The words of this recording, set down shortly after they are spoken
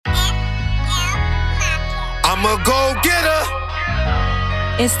I'm a go-getter.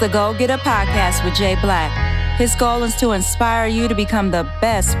 It's the Go Getter Podcast with Jay Black. His goal is to inspire you to become the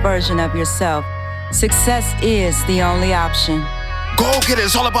best version of yourself. Success is the only option. Go-getter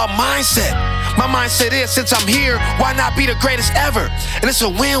is all about mindset. My mindset is, since I'm here, why not be the greatest ever? And it's a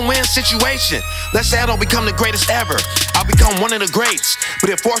win-win situation. Let's say I don't become the greatest ever. I'll become one of the greats. But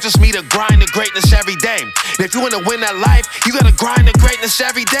it forces me to grind the greatness every day. And if you want to win that life, you got to grind the greatness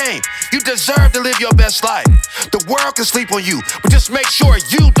every day. You deserve to live your best life. The world can sleep on you, but just make sure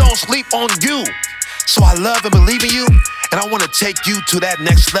you don't sleep on you. So I love and believe in you, and I want to take you to that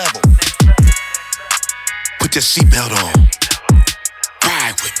next level. Put your seatbelt on.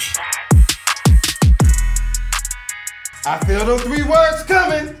 Ride with me. I feel those 3 words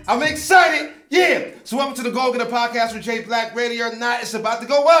coming. I'm excited. Yeah. So welcome to the Go Getter Podcast with Jay Black. Ready or not, it's about to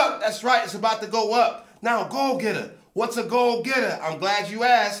go up. That's right. It's about to go up. Now, Go Getter. What's a Go Getter? I'm glad you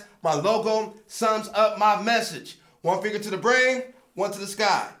asked. My logo sums up my message. 1 finger to the brain, 1 to the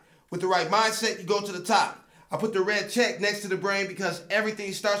sky. With the right mindset, you go to the top. I put the red check next to the brain because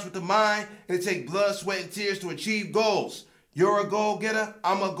everything starts with the mind, and it takes blood, sweat, and tears to achieve goals. You're a go-getter.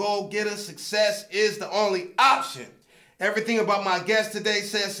 I'm a go-getter. Success is the only option. Everything about my guest today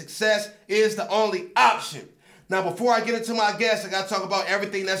says success is the only option. Now, before I get into my guest, I got to talk about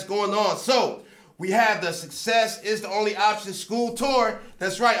everything that's going on. So, we have the Success is the Only Option school tour.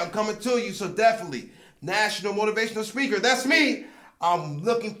 That's right, I'm coming to you, so definitely. National Motivational Speaker, that's me. I'm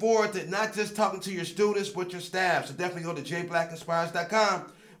looking forward to not just talking to your students, but your staff. So definitely go to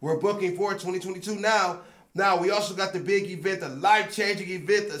jblackinspires.com. We're booking for 2022 now. Now, we also got the big event, the life-changing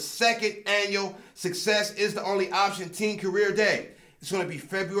event, the 2nd annual Success is the Only Option Teen Career Day. It's going to be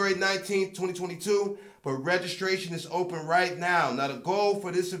February 19th, 2022, but registration is open right now. Now, the goal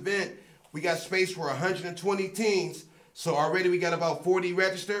for this event, we got space for 120 teens, so already we got about 40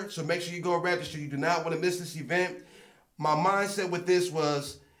 registered, so make sure you go register. You do not want to miss this event. My mindset with this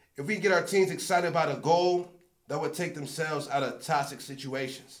was, if we can get our teens excited about a goal, that would take themselves out of toxic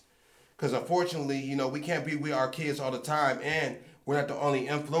situations. Because unfortunately, we can't be with our kids all the time, and we're not the only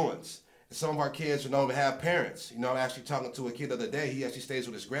influence. And some of our kids don't even have parents. I'm actually talking to a kid the other day. He actually stays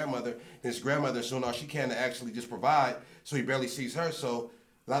with his grandmother, and his grandmother's doing all she can to actually just provide, so he barely sees her, so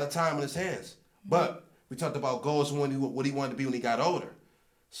a lot of time on his hands. But we talked about goals and what he wanted to be when he got older.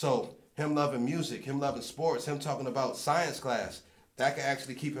 So him loving music, him loving sports, him talking about science class, that can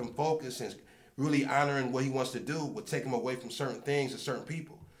actually keep him focused and really honoring what he wants to do would take him away from certain things and certain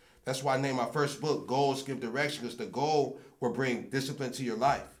people. That's why I named my first book, Goals Give Direction, because the goal will bring discipline to your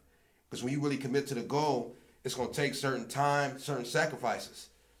life. Because when you really commit to the goal, it's going to take certain time, certain sacrifices.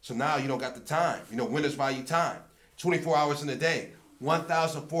 So now you don't got the time. Winners value time. 24 hours in a day,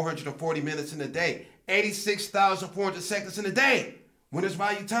 1,440 minutes in a day, 86,400 seconds in a day. Winners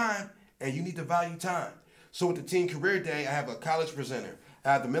value time, and you need to value time. So with the Teen Career Day, I have a college presenter.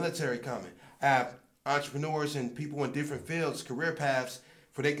 I have the military coming. I have entrepreneurs and people in different fields, career paths,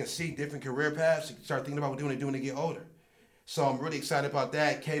 for they can see different career paths and start thinking about what they're doing to get older. So I'm really excited about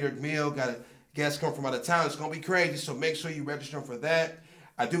that. Catered meal, got a guest come from out of town. It's going to be crazy, so make sure you register for that.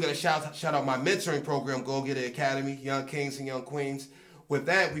 I do got to shout out my mentoring program, Go Getter Academy, Young Kings and Young Queens. With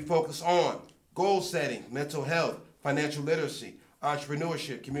that, we focus on goal setting, mental health, financial literacy,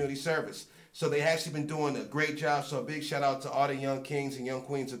 entrepreneurship, community service. So they actually been doing a great job, so a big shout out to all the Young Kings and Young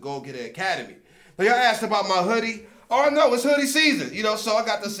Queens of Go Getter Academy. Now, y'all asked about my hoodie. Oh, no, it's hoodie season. So I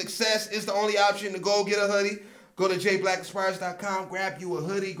got the Success is the Only Option to Go Get a Hoodie. Go to jblackinspires.com, grab you a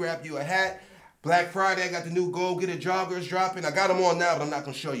hoodie, grab you a hat. Black Friday, I got the new Go Getter joggers dropping. I got them on now, but I'm not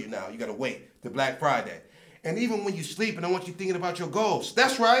going to show you now. You got to wait till Black Friday. And even when you sleeping, I want you thinking about your goals.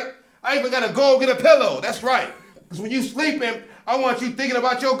 That's right. I even got a Go Get a pillow. That's right. Because when you sleeping, I want you thinking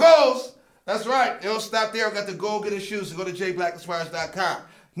about your goals. That's right. It don't stop there. I got the Go Getter shoes, so go to jblackinspires.com.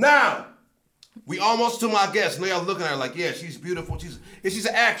 Now, we almost to my guest. I know y'all looking at her like, yeah, she's beautiful. She's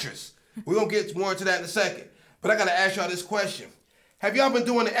an actress. We're going to get more into that in a second. But I got to ask y'all this question. Have y'all been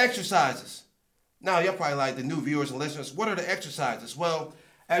doing the exercises? Now, y'all probably like the new viewers and listeners. What are the exercises? Well,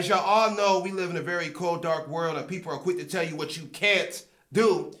 as y'all all know, we live in a very cold, dark world, and people are quick to tell you what you can't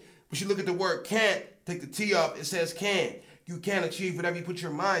do. But you look at the word can't, take the T off, it says can. You can achieve whatever you put your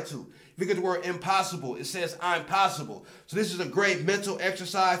mind to. If you look at the word impossible, it says I'm possible. So this is a great mental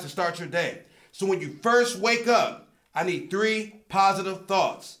exercise to start your day. So when you first wake up, I need 3 positive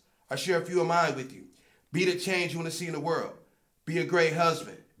thoughts. I share a few of mine with you. Be the change you want to see in the world. Be a great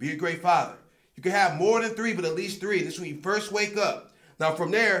husband. Be a great father. You can have more than 3, but at least 3. This is when you first wake up. Now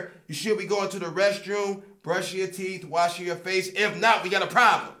from there, you should be going to the restroom, brushing your teeth, washing your face. If not, we got a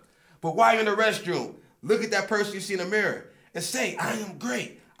problem. But while you're in the restroom, look at that person you see in the mirror and say, I am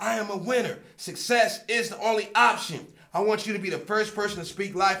great. I am a winner. Success is the only option. I want you to be the first person to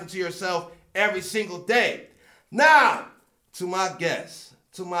speak life into yourself every single day. Now, to my guest.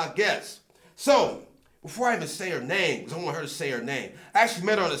 So, before I even say her name, because I want her to say her name, I actually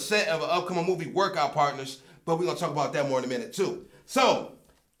met her on the set of an upcoming movie, Workout Partners, but we're going to talk about that more in a minute, too. So,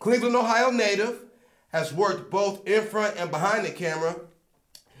 Cleveland, Ohio native, has worked both in front and behind the camera,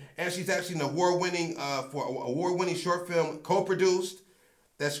 and she's actually an award-winning short film co-produced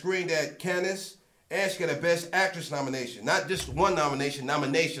that screened at Cannes, and she got a Best Actress nomination. Not just one nomination,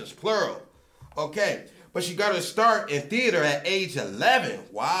 nominations, plural. Okay, but she got her start in theater at age 11.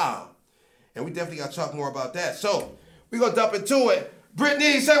 Wow. And we definitely got to talk more about that. So, we're going to dump into it.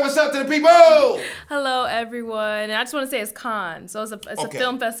 Brittany, say what's up to the people. Hello, everyone. And I just want to say it's Cannes. So it's a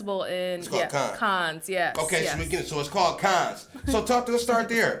film festival in it's called Cannes. Cannes, yes. Okay, yes. So it's called Cannes. So let's start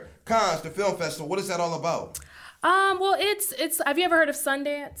there. Cannes, the film festival. What is that all about? Well, it's. Have you ever heard of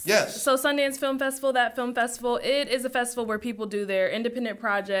Sundance? Yes. So Sundance Film Festival, that film festival, it is a festival where people do their independent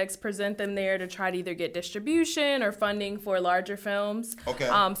projects, present them there to try to either get distribution or funding for larger films. Okay.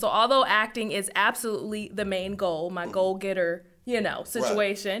 So although acting is absolutely the main goal, my goal-getter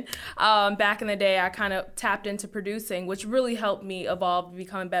situation. Right. Back in the day, I kind of tapped into producing, which really helped me evolve to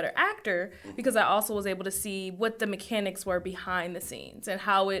become a better actor because I also was able to see what the mechanics were behind the scenes and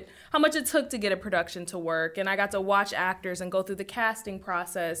how much it took to get a production to work. And I got to watch actors and go through the casting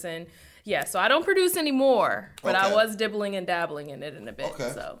process. And so I don't produce anymore, but I was dibbling and dabbling in it in a bit.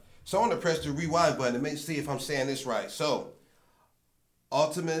 Okay. So I want to press the rewind button and see if I'm saying this right. So,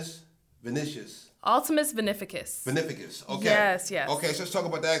 Ultimus Vinicius. Ultimus Vinificus. Vinificus, okay. Yes. Okay, so let's talk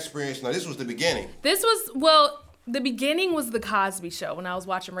about that experience. Now, this was the beginning. The beginning was the Cosby Show. When I was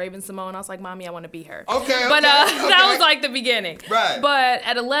watching Raven-Symoné, I was like, Mommy, I want to be her. Okay. But that was like the beginning. Right. But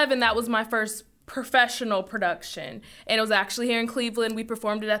at 11, that was my first professional production. And it was actually here in Cleveland. We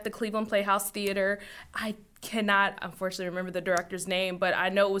performed it at the Cleveland Playhouse Theater. I cannot, unfortunately, remember the director's name, but I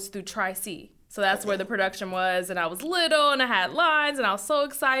know it was through Tri-C. So that's where the production was, and I was little, and I had lines, and I was so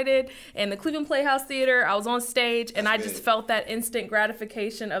excited. And the Cleveland Playhouse Theater, I was on stage, and I just felt that instant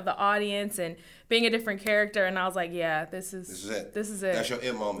gratification of the audience and being a different character, and I was like, this is it. That's your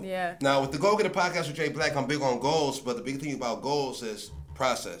it moment. Yeah. Now, with the Go Get a Podcast with Jay Black, I'm big on goals, but the big thing about goals is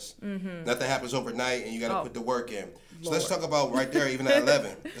process. Mm-hmm. Nothing happens overnight, and you got to put the work in. So let's talk about right there, even at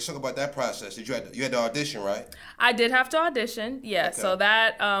 11. Let's talk about that process. You had to audition, right? I did have to audition, yeah. Okay. So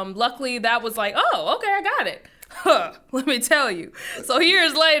that, luckily, that was like, oh, okay, I got it. Let me tell you. So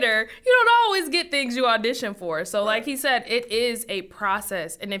years later, you don't always get things you audition for. So like he said, it is a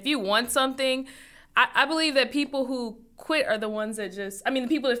process. And if you want something, I believe that people who quit are the ones that the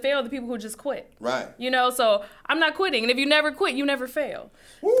people that fail are the people who just quit. Right. So I'm not quitting. And if you never quit, you never fail.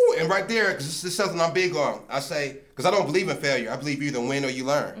 Ooh, and right there, because this is something I'm big on. I say, because I don't believe in failure. I believe you either win or you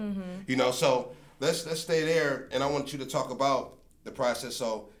learn. Mm-hmm. So let's stay there, and I want you to talk about the process.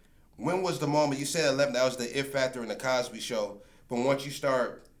 So when was the moment, you said 11, that was the it factor in the Cosby Show, but once you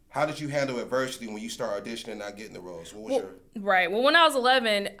start, how did you handle adversity when you start auditioning and not getting the roles? What was Right. Well, when I was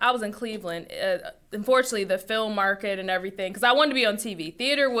 11, I was in Cleveland. Unfortunately, the film market and everything, because I wanted to be on TV.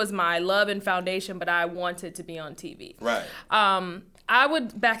 Theater was my love and foundation, but I wanted to be on TV. Right.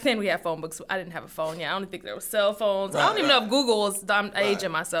 Back then we had phone books. I didn't have a phone yet. I don't think there were cell phones. I don't even know if Google was, I'm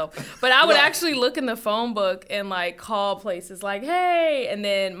aging myself. But I would actually look in the phone book and like call places like, hey. And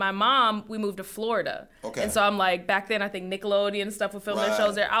then my mom, we moved to Florida. Okay. And so I'm like, back then I think Nickelodeon and stuff would film their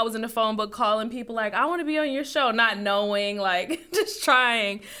shows there. I was in the phone book calling people like, I want to be on your show, not knowing, like just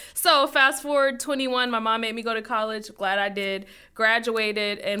trying. So fast forward 21, my mom made me go to college. Glad I did.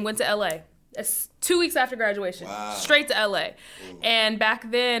 Graduated and went to LA. 2 weeks after graduation, straight to LA. And back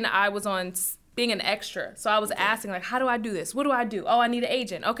then I was on being an extra. So I was asking like, how do I do this? What do I do? Oh, I need an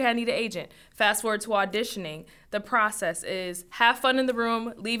agent. Okay, I need an agent. Fast forward to auditioning. The process is have fun in the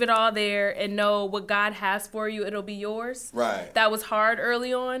room, leave it all there, and know what God has for you, it'll be yours. Right. That was hard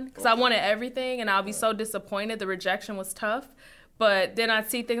early on because I wanted everything, and I'll be so disappointed. The rejection was tough. But then I'd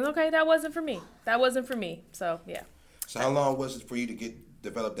see things, okay, that wasn't for me. So, yeah. So how long was it for you to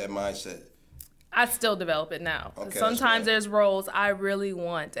develop that mindset? I still develop it now. Okay, sometimes there's roles I really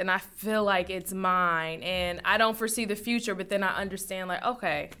want, and I feel like it's mine, and I don't foresee the future, but then I understand, like,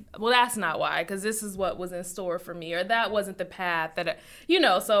 okay, well, that's not why, because this is what was in store for me, or that wasn't the path that,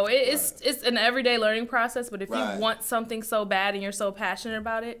 so it's an everyday learning process, but if you want something so bad and you're so passionate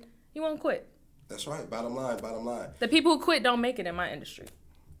about it, you won't quit. That's right. Bottom line. The people who quit don't make it in my industry.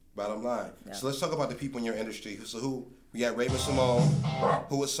 Bottom line. Yeah. So let's talk about the people in your industry. So we got Raven-Symoné.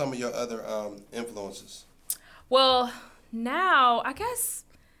 Who are some of your other influences? Well, now I guess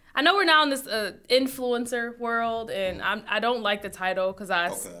I know we're now in this influencer world, and I don't like the title because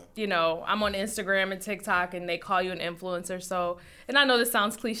I'm on Instagram and TikTok, and they call you an influencer. So, and I know this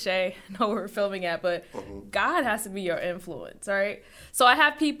sounds cliche. I know where we're filming at, but God has to be your influence, right? So I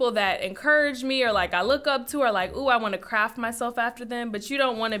have people that encourage me, or like I look up to, or like, ooh, I want to craft myself after them. But you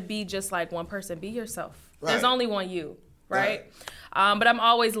don't want to be just like one person. Be yourself. Right. There's only one you, right? But I'm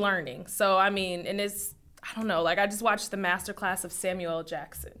always learning. So I mean, and it's. I don't know, like I just watched the masterclass of Samuel L.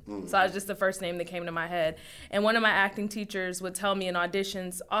 Jackson. So I was just the first name that came to my head. And one of my acting teachers would tell me in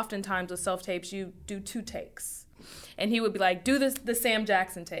auditions, oftentimes with self-tapes, you do 2 takes. And he would be like, do the Sam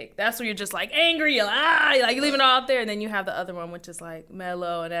Jackson take. That's where you're just like angry, you're like leaving it all out there. And then you have the other one, which is like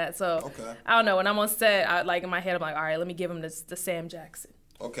mellow and that. So I don't know, when I'm on set, in my head, I'm like, all right, let me give him the Sam Jackson.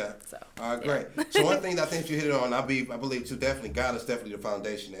 Okay. So, all right, great. So one thing that I think you hit it on, I believe too, definitely, God is definitely the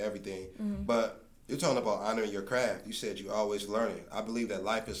foundation of everything. But you're talking about honoring your craft. You said you're always learning. I believe that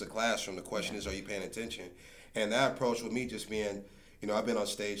life is a classroom. The question is, are you paying attention? And that approach with me just being, I've been on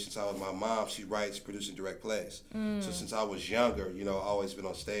stage since I was my mom. She writes, produces, and direct plays. So since I was younger, I've always been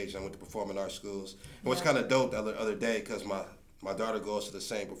on stage. I went to performing arts schools. And what's kind of dope the other day, because my daughter goes to the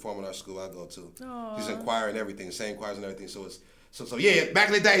same performing arts school I go to. Aww. She's in choir and everything, same choirs and everything. So so yeah, back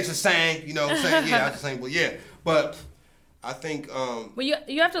in the day, it's just sang, saying, I was just saying, well, yeah. But I think well,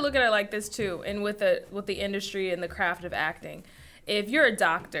 you have to look at it like this too, and with the industry and the craft of acting. If you're a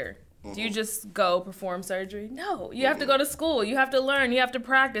doctor, do you just go perform surgery? No, you have to go to school. You have to learn. You have to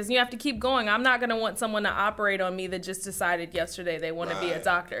practice. You have to keep going. I'm not going to want someone to operate on me that just decided yesterday they want to be a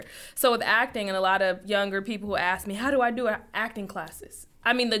doctor. So with acting, and a lot of younger people who ask me, how do I do acting classes?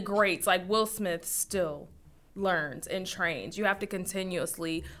 I mean, the greats like Will Smith still learns and trains. You have to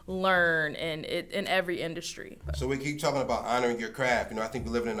continuously learn in every industry. So we keep talking about honoring your craft. I think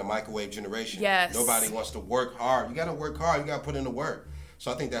we're living in a microwave generation. Yes. Nobody wants to work hard. You got to work hard. You got to put in the work.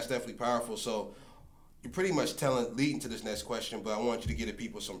 So I think that's definitely powerful. So you're pretty much leading to this next question, but I want you to give the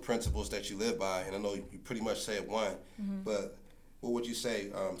people some principles that you live by. And I know you pretty much said one, but what would you say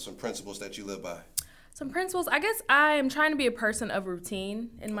some principles that you live by? Some principles. I guess I am trying to be a person of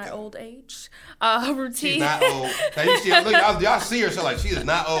routine in my old age. Routine. She's not old. Now you see, y'all see her, so like she is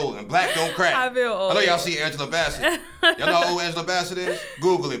not old, and black don't crack. I feel old. I know y'all see Angela Bassett. Y'all know how old Angela Bassett is?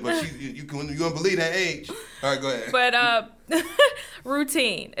 Google it, but you don't believe that age. All right, go ahead. But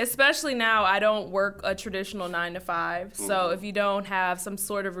routine, especially now, I don't work a traditional 9 to 5. So if you don't have some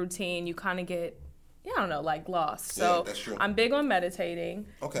sort of routine, you kind of get, lost. So that's true. I'm big on meditating,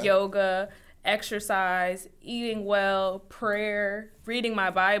 yoga, exercise, eating well, prayer, reading my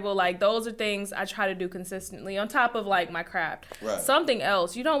Bible. Like those are things I try to do consistently on top of like my craft. Right. Something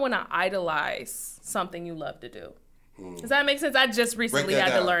else, you don't want to idolize something you love to do. Does that make sense? I just recently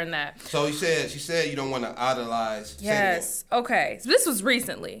had to learn that. So she said you don't want to idolize. Yes. Okay. So this was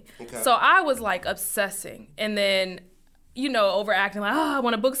recently. Okay. So I was like obsessing, and then overacting, like, I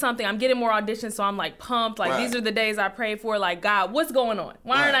want to book something. I'm getting more auditions, so I'm like pumped. Like these are the days I pray for. Like, God, what's going on?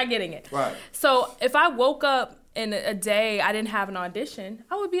 Why aren't I getting it? Right. So if I woke up in a day I didn't have an audition,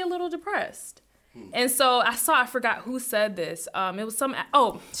 I would be a little depressed. And so I forgot who said this. It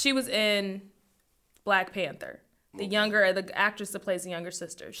was she was in Black Panther. The actress that plays the younger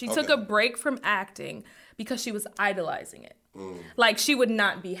sister. She took a break from acting because she was idolizing it. Like she would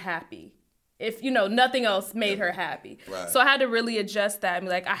not be happy if, nothing else made her happy. Right. So I had to really adjust that and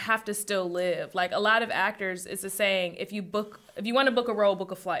be like, I have to still live. Like a lot of actors, it's a saying, if you want to book a role,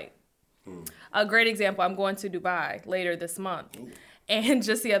 book a flight. A great example, I'm going to Dubai later this month. And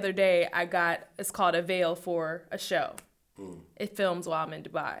just the other day, it's called a veil for a show. It films while I'm in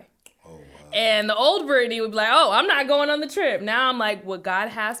Dubai. Oh, wow. And the old Brittany would be like, I'm not going on the trip. Now I'm like, what God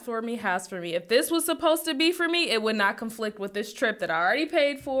has for me, has for me. If this was supposed to be for me, it would not conflict with this trip that I already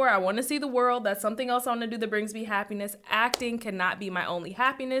paid for. I want to see the world. That's something else I want to do that brings me happiness. Acting cannot be my only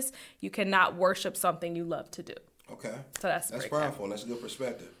happiness. You cannot worship something you love to do. Okay. So that's powerful, and that's a good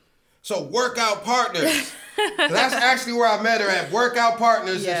perspective. So Workout Partners. That's actually where I met her at. Workout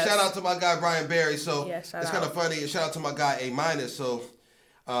Partners. Yes. And shout out to my guy, Brian Barry. So it's kind of funny. And shout out to my guy, A-. So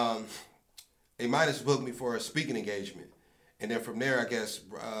A- booked me for a speaking engagement. And then from there, I guess,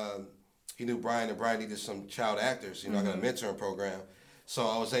 he knew Brian, and Brian needed some child actors. I got a mentoring program. So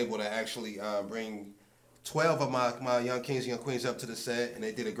I was able to actually bring 12 of my young kings and young queens up to the set, and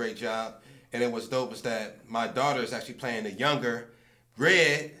they did a great job. And it was dope is that my daughter is actually playing the younger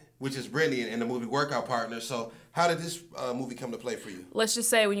Red, which is Brittany, in the movie Workout Partners. So how did this movie come to play for you? Let's just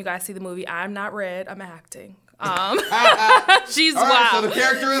say when you guys see the movie, I'm not Red, I'm acting. She's all wild. Right, so the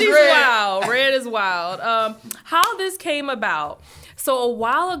character is She's Red. Wild. Red is wild. How this came about. So a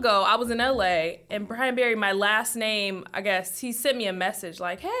while ago, I was in LA, and Brian Barry, my last name, I guess, he sent me a message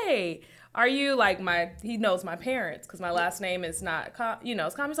like, hey, are you like he knows my parents, because my last name is not,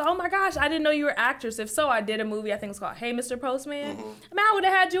 it's common. So, oh my gosh, I didn't know you were actress. If so, I did a movie, I think it's called Hey, Mr. Postman. I mean, I would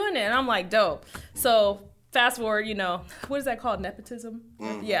have had you in it. And I'm like, dope. So fast forward, what is that called? Nepotism?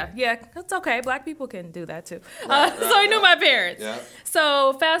 Yeah, it's okay. Black people can do that too. So he knew my parents. Yeah.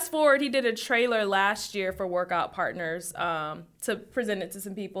 So fast forward, he did a trailer last year for Workout Partners to present it to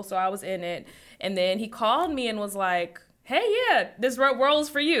some people. So I was in it. And then he called me and was like, hey, yeah, this role is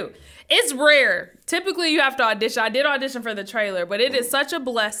for you. It's rare. Typically, you have to audition. I did audition for the trailer, but it is such a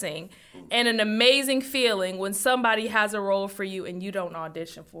blessing and an amazing feeling when somebody has a role for you and you don't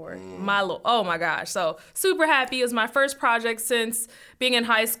audition for it. Oh my gosh. So super happy. It was my first project since being in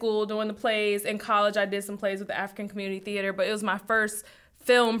high school, doing the plays. In college, I did some plays with the African Community Theater, but it was my first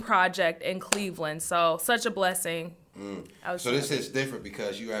film project in Cleveland. So such a blessing. So this is different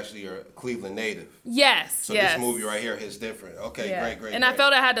because you actually are a Cleveland native. Yes. So this movie right here is different. Okay, yeah. Great. And I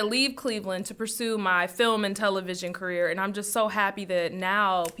felt I had to leave Cleveland to pursue my film and television career, and I'm just so happy that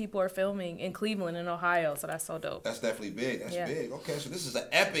now people are filming in Cleveland and Ohio. So that's so dope. That's definitely big. That's big. Okay, so this is an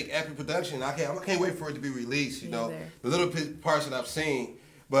epic production. I can't wait for it to be released. The little parts that I've seen,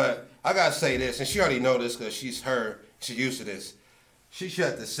 but I gotta say this, and she already know this because she's used to this. She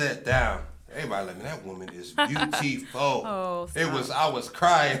shut the set down. Everybody like, man, that woman is beautiful. I was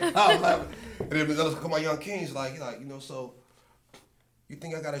crying. I was laughing. And then the other couple of young kings like, so you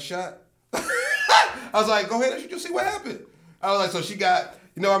think I got a shot? I was like, go ahead, you see what happened. I was like, so she got,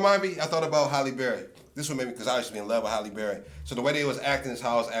 remind me, I thought about Halle Berry. This one made me, because I used to be in love with Halle Berry. So the way they was acting is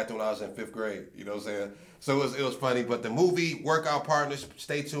how I was acting when I was in 5th grade. You know what I'm saying? So it was funny. But the movie, Workout Partners,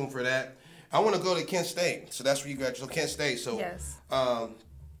 stay tuned for that. I want to go to Kent State. So that's where you got, so Kent State. So, yes.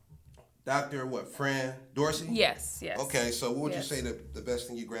 Dr. Fran Dorsey? Yes. Okay, so what would you say the best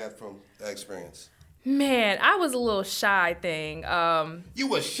thing you grabbed from that experience? Man, I was a little shy thing. You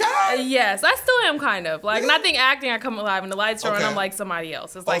were shy? Yes, I still am kind of. Like, and I think acting, I come alive, and the lights are on, I'm like somebody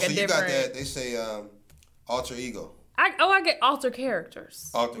else. It's like a different... you got that, they say alter ego. I get alter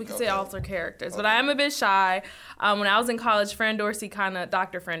characters. We can say alter characters. But I am a bit shy. When I was in college, Dr.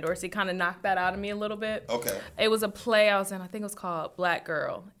 Fran Dorsey kind of knocked that out of me a little bit. Okay. It was a play I was in, I think it was called Black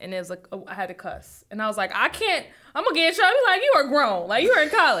Girl. And it was like, I had to cuss. And I was like, I'm going to get in trouble. He was like, you are grown. Like, you were in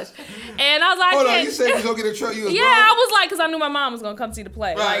college. And I was like, hold on, you said you was going to get in trouble? You was grown? I was like, because I knew my mom was going to come see the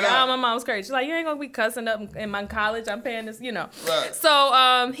play. Right. My mom was crazy. She's like, you ain't going to be cussing up in my college. I'm paying this, Right.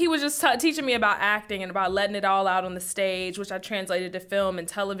 So he was just teaching me about acting and about letting it all out on the stage, which I translated to film and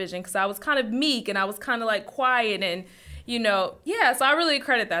television because I was kind of meek and I was kind of like quiet and, so I really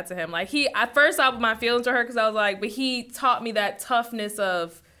credit that to him. Like at first I put my feelings to her because I was like, but he taught me that toughness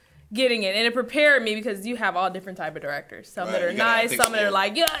of getting it, and it prepared me because you have all different type of directors. Some that are nice, some that are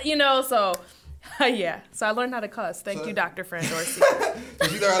like, so So I learned how to cuss. Thank you, Dr. Fran Dorsey.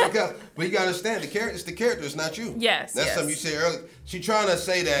 You learn how to cuss, but you gotta understand it's the character, it's not you. Yes, that's something you said earlier. She trying to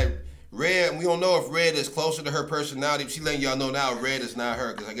say that Red, we don't know if Red is closer to her personality. She letting y'all know now Red is not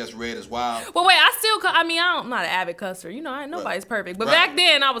her because I guess Red is wild. Well, wait, I'm not an avid cusser. Nobody's perfect. But back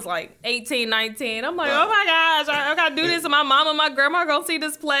then, I was like 18, 19. I'm like, oh my gosh, I got to do this. And my mom and my grandma are going to see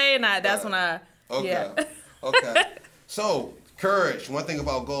this play. And that's when I, Okay. So, courage. One thing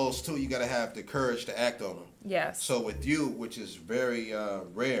about goals, too, you got to have the courage to act on them. Yes. So with you, which is very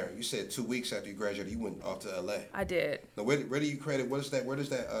rare, you said 2 weeks after you graduated, you went off to LA. I did. Now, where do you credit? Where does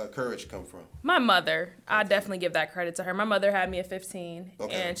that courage come from? My mother. I definitely give that credit to her. My mother had me at 15,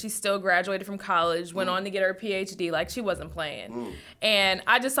 and she still graduated from college, went on to get her PhD. Like, she wasn't playing. And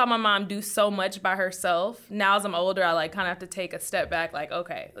I just saw my mom do so much by herself. Now, as I'm older, I kind of have to take a step back. Like,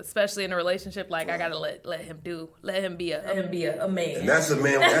 okay, especially in a relationship, I gotta let him be a man. And that's a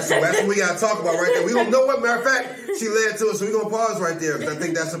man. That's what we gotta talk about right there. We don't know what. Matter of fact, she led to it, so we're going to pause right there because I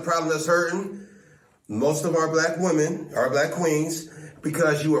think that's a problem that's hurting most of our black women, our black queens,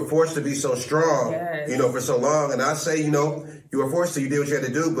 because you were forced to be so strong, for so long. And I say, you were forced to, you did what you had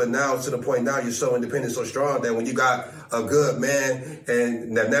to do, but now to the point now you're so independent, so strong that when you got a good man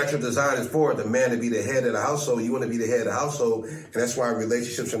and the natural design is for the man to be the head of the household, you want to be the head of the household, and that's why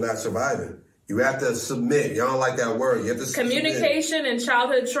relationships are not surviving. You have to submit. Y'all don't like that word. You have to communication submit. And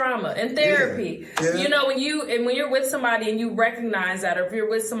childhood trauma and therapy. Yeah. When you're with somebody and you recognize that, or if you're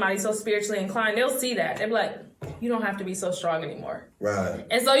with somebody so spiritually inclined, they'll see that. They'll be like, you don't have to be so strong anymore. Right.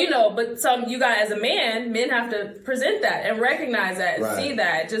 And so, but you got as a man, men have to present that and recognize that and see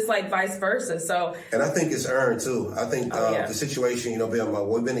that, just like vice versa. So. And I think it's earned too. I think the situation,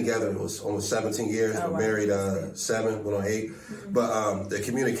 we've been together, it was almost 17 years. We're married 7, going on 8. But the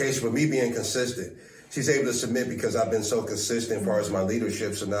communication with me being consistent, she's able to submit because I've been so consistent as far as my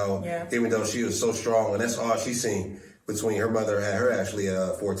leadership. So now, even though she was so strong, and that's all she's seen between her mother had her actually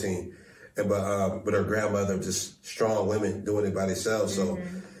at 14, but her grandmother, just strong women doing it by themselves. So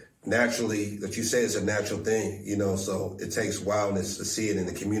naturally, that you say it's a natural thing, you know, so it takes wildness to see it and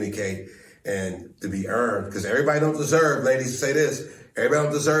to communicate and to be earned, because everybody don't deserve, ladies, say this, everybody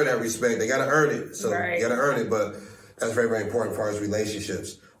don't deserve that respect. They got to earn it. So you got to earn it, but that's very, very important as far as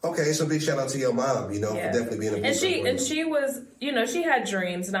relationships. Okay, so big shout out to your mom, you know, for definitely being a big support. And she was, you know, she had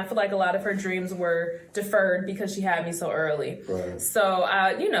dreams, and I feel like a lot of her dreams were deferred because she had me so early. Right. So,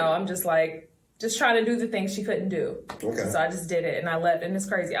 you know, I'm just like, just trying to do the things she couldn't do. Okay. So I just did it, and I left, and it's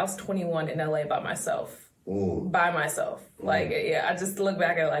crazy. I was 21 in LA by myself. By myself. Like, I just look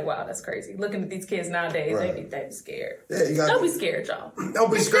back at it like, wow, that's crazy. Looking at these kids nowadays, they be scared. Yeah, you gotta, don't be scared, y'all.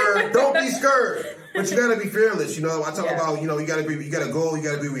 Don't be scared. Don't be scared. But you gotta be fearless. You know, I talk about, you know, you got a goal, you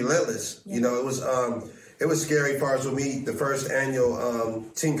gotta be relentless. You know, it was scary as far as with me, the first annual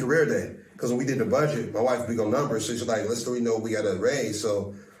Teen Career Day. Because when we did the budget, my wife big on numbers, so she's like, let's do, we know we gotta raise.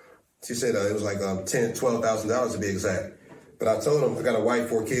 So she said it was like $10,000, $12,000 to be exact. But I told them I got a wife,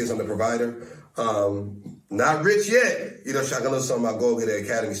 4 kids, I'm the provider. Not rich yet. You know, I know some of my Go Get It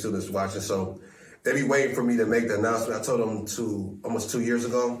Academy students watching, so they be waiting for me to make the announcement. I told them almost 2 years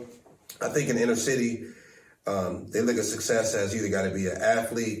ago. I think in inner city, they look at success as either got to be an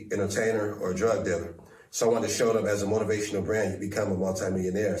athlete, entertainer, or a drug dealer. So I wanted to show them as a motivational brand, you become a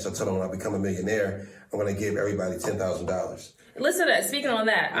multimillionaire. So I told them when I become a millionaire, I'm going to give everybody $10,000. Listen to that. Speaking on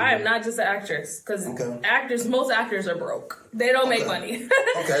that, I am not just an actress, because most actors are broke. They don't make money.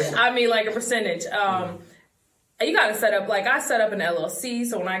 I mean, like a percentage. You got to set up, like I set up an LLC,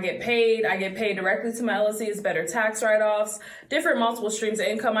 so when I get paid directly to my LLC. It's better tax write-offs, different multiple streams of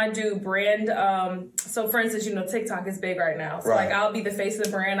income. I do brand, so for instance, you know, TikTok is big right now. So like I'll be the face of the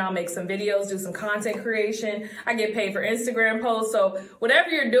brand, I'll make some videos, do some content creation. I get paid for Instagram posts. So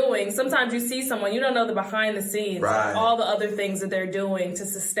whatever you're doing, sometimes you see someone, you don't know the behind the scenes, all the other things that they're doing to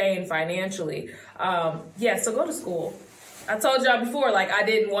sustain financially. So go to school. I told y'all before, like, I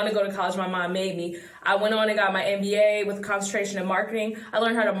didn't want to go to college. My mom made me. I went on and got my MBA with a concentration in marketing. I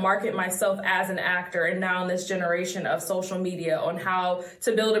learned how to market myself as an actor, and now in this generation of social media on how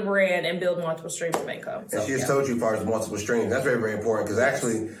to build a brand and build multiple streams of income. So, and she just told you as far as multiple streams. That's very, very important, because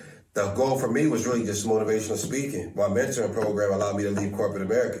actually the goal for me was really just motivational speaking. My mentoring program allowed me to leave corporate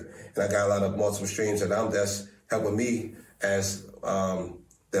America, and I got a lot of multiple streams, and that's helping me as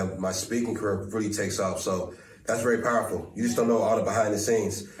my speaking career really takes off. So that's very powerful. You just don't know all the behind the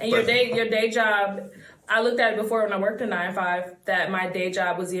scenes. And your day job, I looked at it before when I worked a 9-to-5, that my day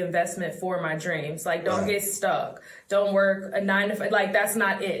job was the investment for my dreams. Like, don't get stuck. Don't work a 9-to-5. Like, that's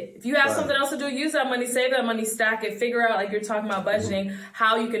not it. If you have something else to do, use that money, save that money, stack it, figure out, like you're talking about budgeting,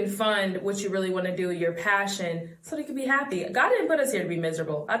 how you can fund what you really want to do, your passion, so that you can be happy. God didn't put us here to be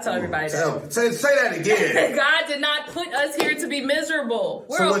miserable. I tell everybody that. Say that again. God did not put us here to be miserable.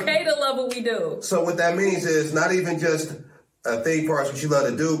 We're okay to love what we do. So what that means is not even just a thing for us what you love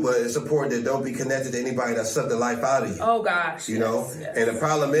to do, but it's important that don't be connected to anybody that sucked the life out of you. Oh gosh. You know? Yes. And the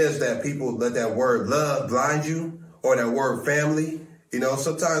problem is that people let that word love blind you, or that word family. You know,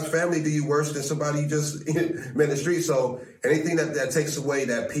 sometimes family do you worse than somebody you just met in the street. So anything that takes away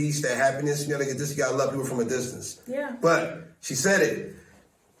that peace, that happiness, you gotta love people from a distance. Yeah. But she said it.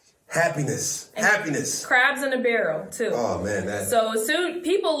 Happiness. Crabs in a barrel, too. Oh, man. So soon,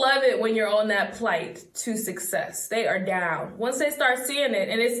 people love it when you're on that plight to success. They are down. Once they start seeing it,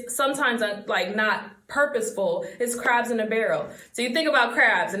 and it's sometimes like not purposeful, it's crabs in a barrel. So you think about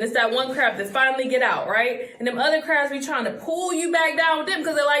crabs, and it's that one crab that finally get out, right? And them other crabs be trying to pull you back down with them,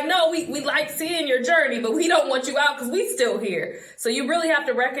 because they're like, no, we like seeing your journey, but we don't want you out because we still here. So you really have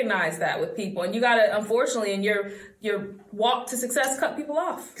to recognize that with people. And you got to, unfortunately, in your walk to success, cut people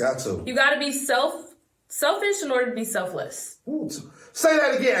off. Got to. You got to be selfish in order to be selfless. Ooh, say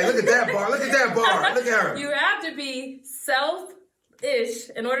that again. Look at that bar. Look at her. You have to be selfish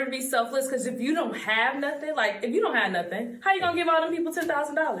in order to be selfless, because if you don't have nothing, how you gonna give all them people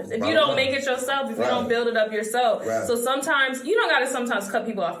 $10,000 if you don't make it yourself, if you don't build it up yourself? So sometimes you don't gotta cut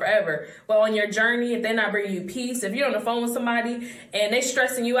people off forever, but on your journey, if they're not bringing you peace, if you're on the phone with somebody and they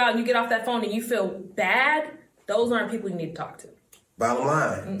stressing you out and you get off that phone and you feel bad, those aren't people you need to talk to. Bottom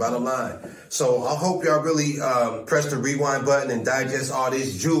line. So I hope y'all really press the rewind button and digest all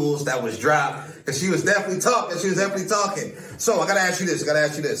these jewels that was dropped. Because she was definitely talking. So I got to ask you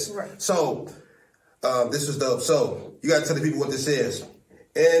this. Right. So this was dope. So you got to tell the people what this is.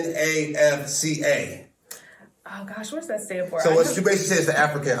 NAFCA. Oh gosh, what's that stand for? So what you basically say is the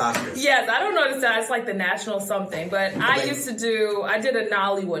African hospice. Yes, I don't know it's like the national something, but I did a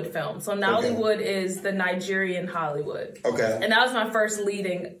Nollywood film. So Nollywood is the Nigerian Hollywood. Okay. And that was my first lead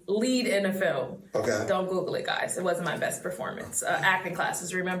in a film. Okay. Don't Google it, guys. It wasn't my best performance. Acting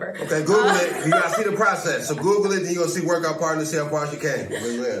classes, remember? Okay, Google it. You gotta see the process. So Google it, then you're gonna see Workout Partner, see how far she came.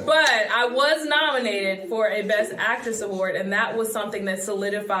 But I was nominated for a Best Actress Award, and that was something that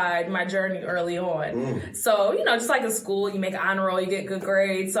solidified my journey early on. So, just like in school, you make an honor roll, you get good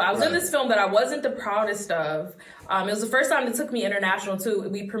grades. So I was in this film that I wasn't the proudest of. It was the first time it took me international too.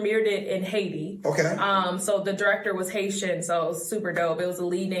 We premiered it in Haiti. Okay. So the director was Haitian, so it was super dope. It was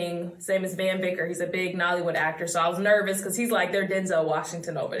same as Van Vicker. He's a big Nollywood actor. So I was nervous because he's like their Denzel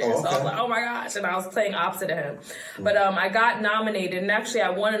Washington over there. So I was like, oh my gosh. And I was playing opposite of him. But I got nominated, and actually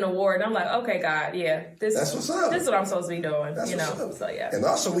I won an award. And I'm like, okay, God, yeah. That's what's up. This is what I'm supposed to be doing. That's what's up. So yeah. And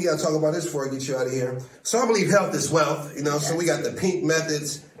also we gotta talk about this before I get you out of here. So I believe health is wealth, Yes. So we got the Pink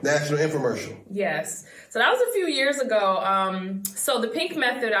Methods National Infomercial. Yes. So that was a few years ago. So the Pink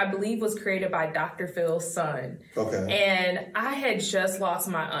Method, I believe, was created by Dr. Phil's son. Okay. And I had just lost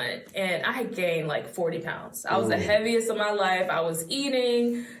my aunt, and I had gained like 40 pounds. I was the heaviest of my life. I was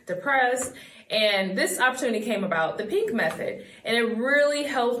eating, depressed. And this opportunity came about, the Pink Method, and it really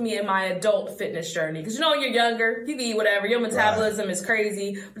helped me in my adult fitness journey. Because when you're younger, you can eat whatever, your metabolism is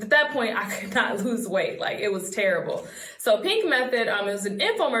crazy. But at that point, I could not lose weight. Like, it was terrible. So Pink Method, it was an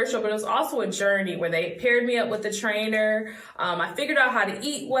infomercial, but it was also a journey where they paired me up with a trainer. I figured out how to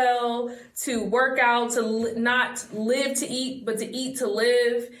eat well, to work out, to not live to eat, but to eat to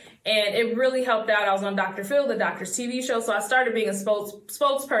live. And it really helped out. I was on Dr. Phil, the doctor's TV show. So I started being a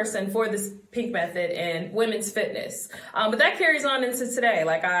spokesperson for this Pink Method and women's fitness. But that carries on into today.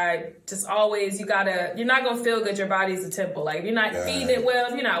 Like I just always, you're not going to feel good. Your body's a temple. Like if you're not feeding it well,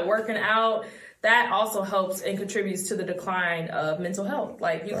 if you're not working out, that also helps and contributes to the decline of mental health.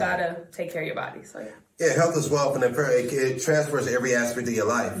 Like you got to take care of your body. So yeah, health is wealth, and it transfers to every aspect of your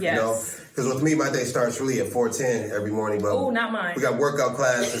life. Yes. Because with me, my day starts really at 4:10 every morning. But not mine. We got workout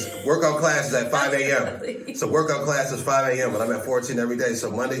classes. Workout classes at 5 a.m. So workout classes 5 a.m. But I'm at 4:10 every day. So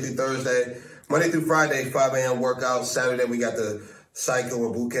Monday through Friday, 5 a.m. workout. Saturday we got the cycle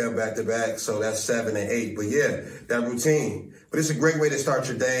and boot camp back to back. So that's 7 and 8. But yeah, that routine. But it's a great way to start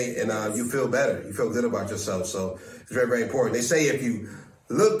your day, and you feel better. You feel good about yourself. So it's very, very important. They say if you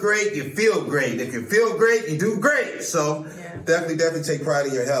look great, you feel great. If you feel great, you do great. So definitely take pride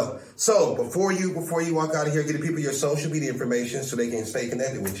in your health. So before you walk out of here, get the people your social media information so they can stay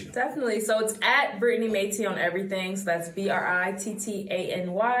connected with you. Definitely. So it's at Brittany Mayti on everything. So that's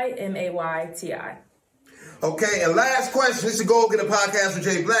BrittanyMayti. Okay, and last question. This is Go Get a Podcast with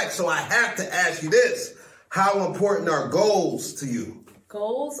Jay Black. So I have to ask you this. How important are goals to you?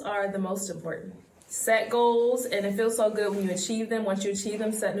 Goals are the most important. Set goals, and it feels so good when you achieve them. Once you achieve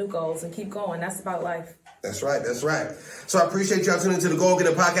them, set new goals and keep going. That's about life. That's right. So I appreciate y'all tuning into the Go Get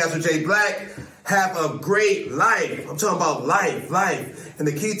a Podcast with Jay Black. Have a great life. I'm talking about life. And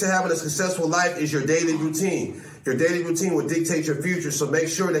the key to having a successful life is your daily routine. Your daily routine will dictate your future, so make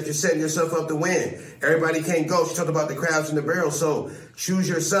sure that you're setting yourself up to win. Everybody can't go. She talked about the crabs in the barrel, so choose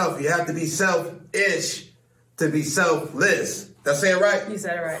yourself. You have to be selfish to be selfless. Did I say it right? You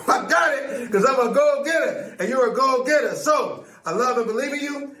said it right. I got it, because I'm a go-getter, and you're a go-getter. So I love and believe in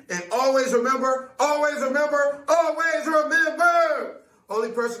you, and always remember,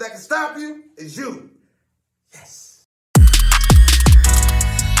 only person that can stop you is you. Yes.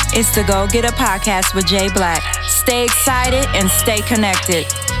 It's the Go Get a Podcast with Jay Black. Stay excited and stay connected.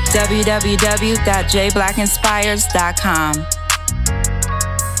 www.jblackinspires.com